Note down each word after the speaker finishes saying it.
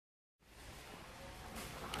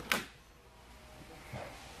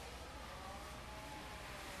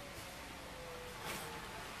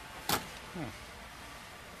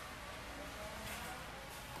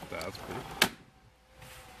That's pretty cool.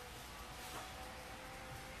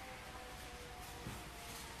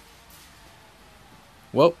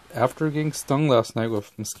 Well, after getting stung last night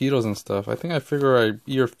with mosquitoes and stuff, I think I figure I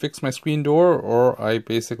either fix my screen door or I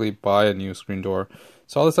basically buy a new screen door.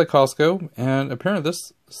 Saw this at Costco, and apparently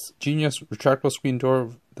this genius retractable screen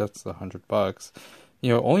door, that's $100,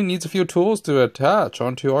 only needs a few tools to attach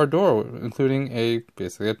onto our door, including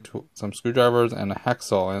basically some screwdrivers and a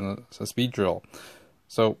hacksaw and a speed drill.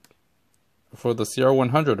 So for the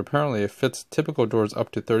CR100, apparently it fits typical doors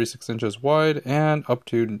up to 36 inches wide and up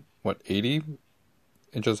to, 80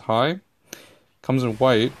 inches high. Comes in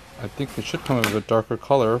white. I think it should come in a darker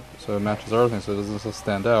color so it matches everything so it doesn't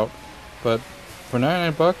stand out. But for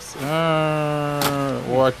 $99,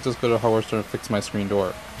 or I could just go to a hardware store and fix my screen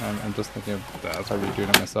door. I'm just thinking of that's already doing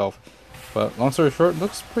it myself. But long story short, it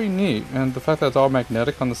looks pretty neat, and the fact that it's all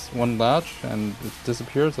magnetic on this one latch and it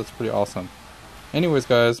disappears, that's pretty awesome. Anyways,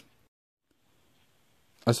 guys,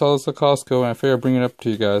 I saw this at Costco and I figured I'd bring it up to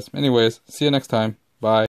you guys. Anyways, see you next time.